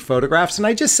edgy photographs, and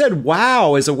I just said,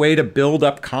 wow, as a way to build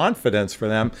up confidence for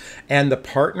them. And the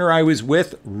partner I was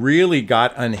with really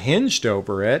got unhinged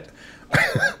over it.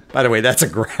 By the way, that's a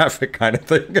graphic kind of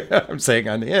thing. I'm saying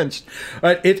unhinged.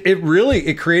 But it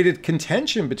really created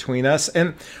contention between us.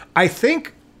 And I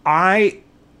think I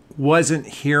wasn't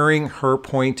hearing her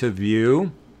point of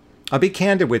view. I'll be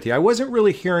candid with you. I wasn't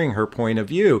really hearing her point of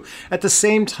view. At the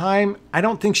same time, I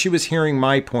don't think she was hearing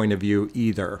my point of view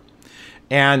either.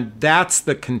 And that's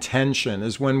the contention,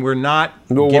 is when we're not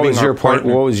giving our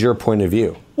partner... What was your point of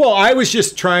view? Well, I was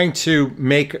just trying to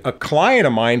make a client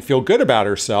of mine feel good about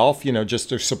herself,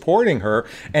 just supporting her.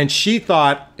 And she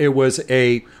thought it was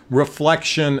a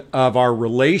reflection of our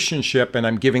relationship and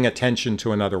I'm giving attention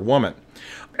to another woman.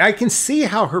 I can see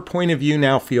how her point of view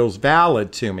now feels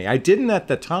valid to me. I didn't at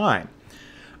the time.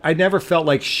 I never felt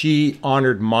like she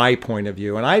honored my point of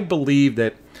view. And I believe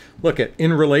that,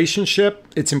 in relationship,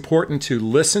 it's important to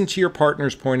listen to your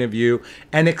partner's point of view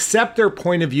and accept their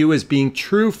point of view as being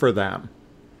true for them.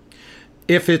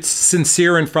 If it's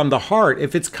sincere and from the heart,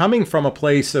 if it's coming from a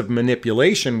place of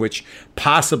manipulation, which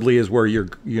possibly is where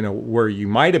where you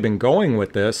might have been going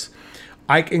with this,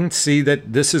 I can see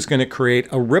that this is going to create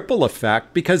a ripple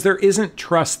effect because there isn't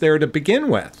trust there to begin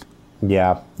with.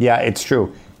 Yeah, it's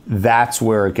true. That's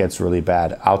where it gets really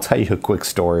bad. I'll tell you a quick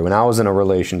story. When I was in a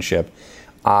relationship,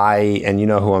 and you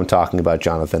know who I'm talking about,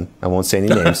 Jonathan. I won't say any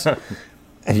names.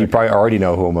 And you probably already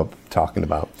know who I'm talking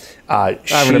about. I'm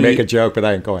going to make a joke, but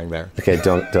I ain't going there. Okay,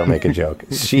 don't make a joke.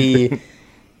 She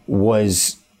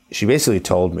basically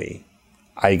told me,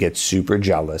 I get super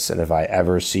jealous, and if I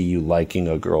ever see you liking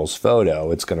a girl's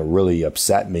photo, it's going to really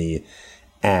upset me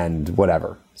and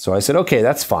whatever. So I said, okay,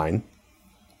 that's fine.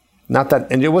 Not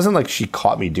that, and it wasn't like she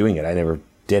caught me doing it. I never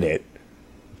did it.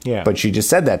 Yeah. But she just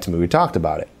said that to me. We talked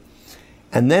about it.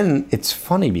 And then it's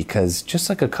funny because just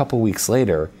like a couple weeks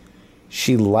later,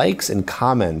 she likes and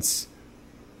comments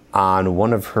on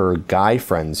one of her guy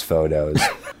friends' photos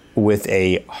with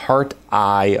a heart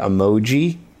eye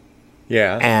emoji.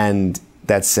 Yeah. And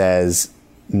that says,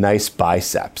 nice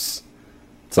biceps.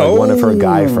 It's like one of her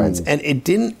guy friends. And it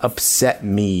didn't upset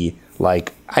me.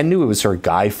 Like, I knew it was her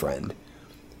guy friend.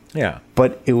 Yeah.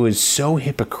 But it was so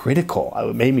hypocritical.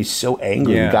 It made me so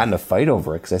angry. We got in a fight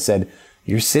over it because I said,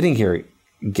 you're sitting here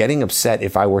getting upset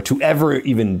if I were to ever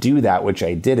even do that, which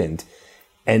I didn't.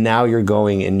 And now you're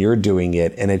going and you're doing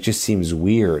it. And it just seems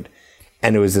weird.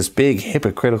 And it was this big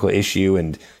hypocritical issue.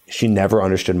 And she never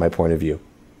understood my point of view.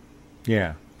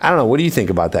 Yeah. I don't know. What do you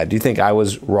think about that? Do you think I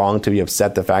was wrong to be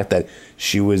upset the fact that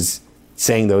she was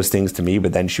saying those things to me,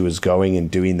 but then she was going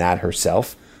and doing that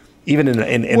herself, even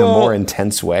in a more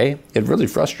intense way? It really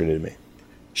frustrated me.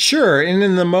 Sure. And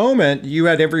in the moment,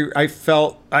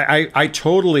 I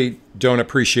totally don't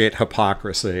appreciate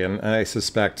hypocrisy. And I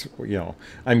suspect,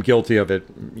 I'm guilty of it,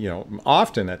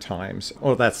 often at times.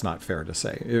 Oh, that's not fair to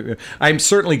say. I'm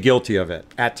certainly guilty of it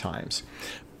at times.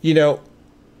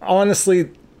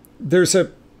 Honestly, there's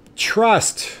a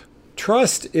trust.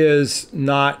 Trust is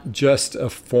not just a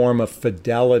form of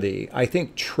fidelity. I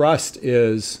think trust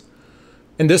is,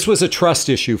 and this was a trust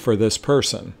issue for this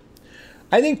person.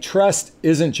 I think trust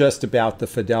isn't just about the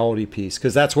fidelity piece,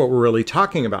 because that's what we're really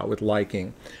talking about with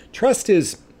liking. Trust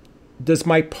is, does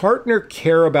my partner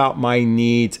care about my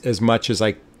needs as much as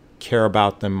I care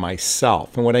about them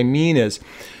myself? And what I mean is,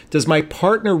 does my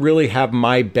partner really have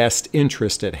my best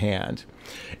interest at hand?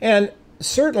 And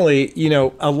certainly,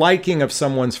 a liking of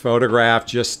someone's photograph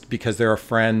just because they're a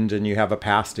friend and you have a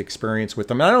past experience with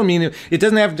them. I don't mean it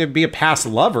doesn't have to be a past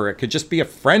lover. It could just be a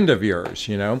friend of yours,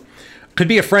 Could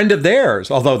be a friend of theirs,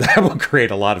 although that will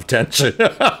create a lot of tension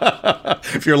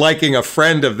if you're liking a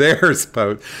friend of theirs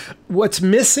post. What's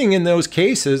missing in those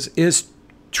cases is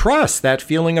trust, that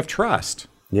feeling of trust.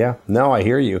 Yeah, no, I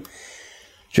hear you.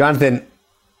 Jonathan,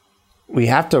 we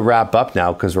have to wrap up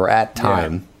now because we're at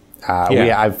time.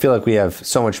 I feel like we have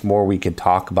so much more we could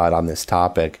talk about on this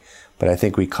topic, but I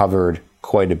think we covered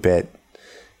quite a bit.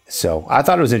 So I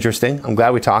thought it was interesting. I'm glad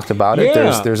we talked about it.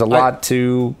 There's a lot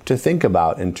to think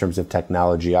about in terms of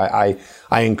technology. I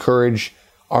encourage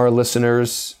our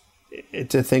listeners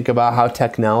to think about how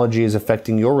technology is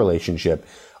affecting your relationship.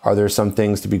 Are there some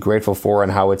things to be grateful for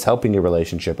and how it's helping your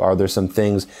relationship? Are there some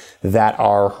things that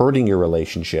are hurting your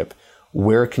relationship?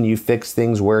 Where can you fix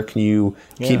things? Where can you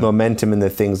keep momentum in the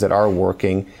things that are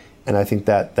working? And I think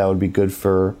that would be good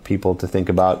for people to think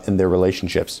about in their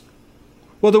relationships.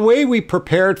 Well, the way we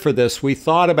prepared for this, we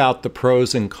thought about the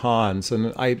pros and cons.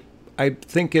 And I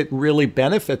think it really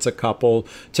benefits a couple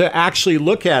to actually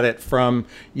look at it from,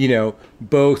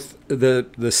 both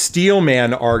the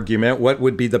steelman argument, what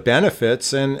would be the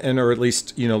benefits, and or at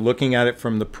least, looking at it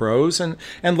from the pros and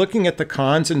looking at the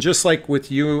cons. And just like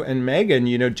with you and Megan,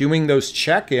 doing those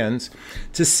check-ins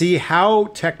to see how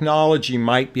technology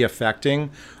might be affecting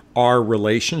our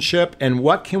relationship and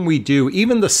what can we do.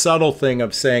 Even the subtle thing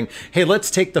of saying, hey, let's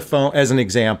take the phone as an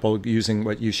example, using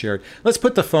what you shared. Let's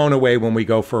put the phone away when we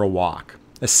go for a walk.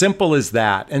 As simple as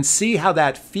that, and see how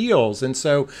that feels. And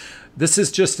so this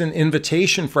is just an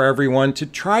invitation for everyone to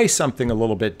try something a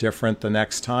little bit different the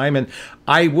next time. And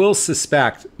I will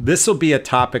suspect this will be a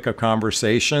topic of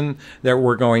conversation that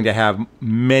we're going to have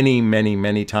many, many,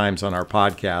 many times on our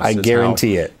podcast. I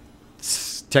guarantee it.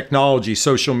 Technology,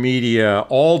 social media,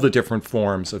 all the different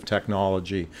forms of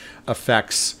technology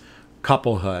affects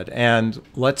couplehood, and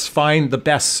let's find the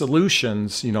best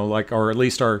solutions, or at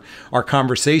least our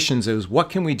conversations is what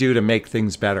can we do to make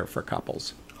things better for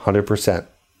couples. 100%.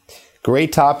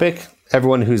 Great topic.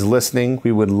 Everyone who's listening,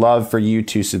 we would love for you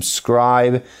to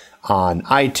subscribe on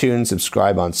iTunes,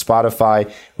 subscribe on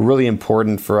Spotify. Really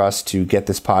important for us to get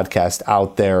this podcast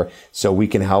out there so we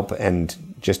can help and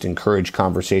just encourage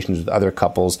conversations with other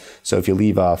couples. So if you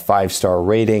leave a 5-star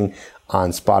rating on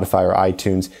Spotify or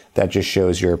iTunes, that just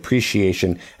shows your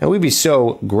appreciation. And we'd be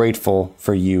so grateful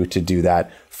for you to do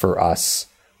that for us.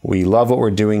 We love what we're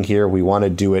doing here. We want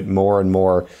to do it more and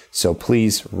more. So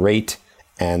please rate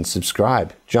and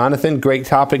subscribe. Jonathan, great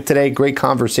topic today. Great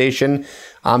conversation.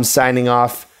 I'm signing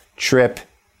off. Trip.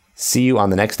 See you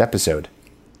on the next episode.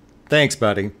 Thanks,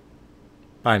 buddy.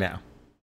 Bye now.